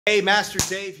Hey, Master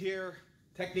Dave here,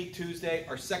 Technique Tuesday.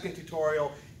 Our second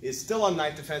tutorial is still on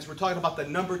knife defense. We're talking about the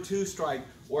number 2 strike,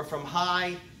 or from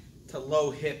high to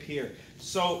low hip here.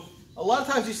 So a lot of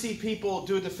times you see people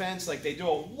do a defense like they do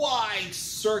a wide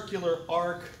circular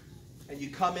arc and you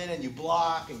come in and you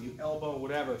block and you elbow and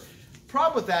whatever.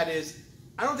 Problem with that is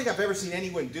I don't think I've ever seen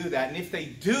anyone do that, and if they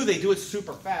do it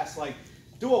super fast. Like,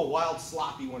 do a wild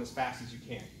sloppy one as fast as you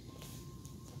can.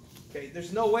 Okay,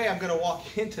 there's no way I'm going to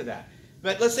walk into that.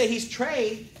 But let's say he's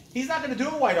trained, he's not going to do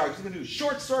a wide arc. He's going to do a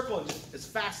short circle and just as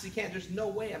fast as he can. There's no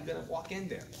way I'm going to walk in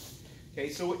there. Okay,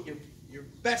 so what your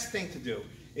best thing to do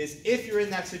is, if you're in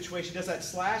that situation, does that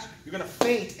slash, you're going to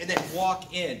feint and then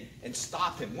walk in and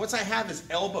stop him. Once I have his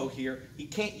elbow here, he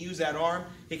can't use that arm.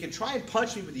 He can try and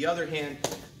punch me with the other hand,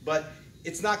 but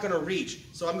it's not going to reach.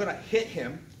 So I'm going to hit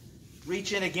him,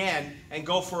 reach in again, and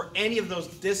go for any of those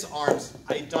disarms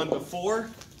I've done before.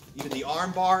 Even the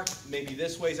arm bar, maybe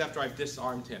this ways after I've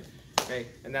disarmed him. Okay,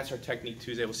 and that's our Technique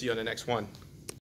Tuesday. We'll see you on the next one.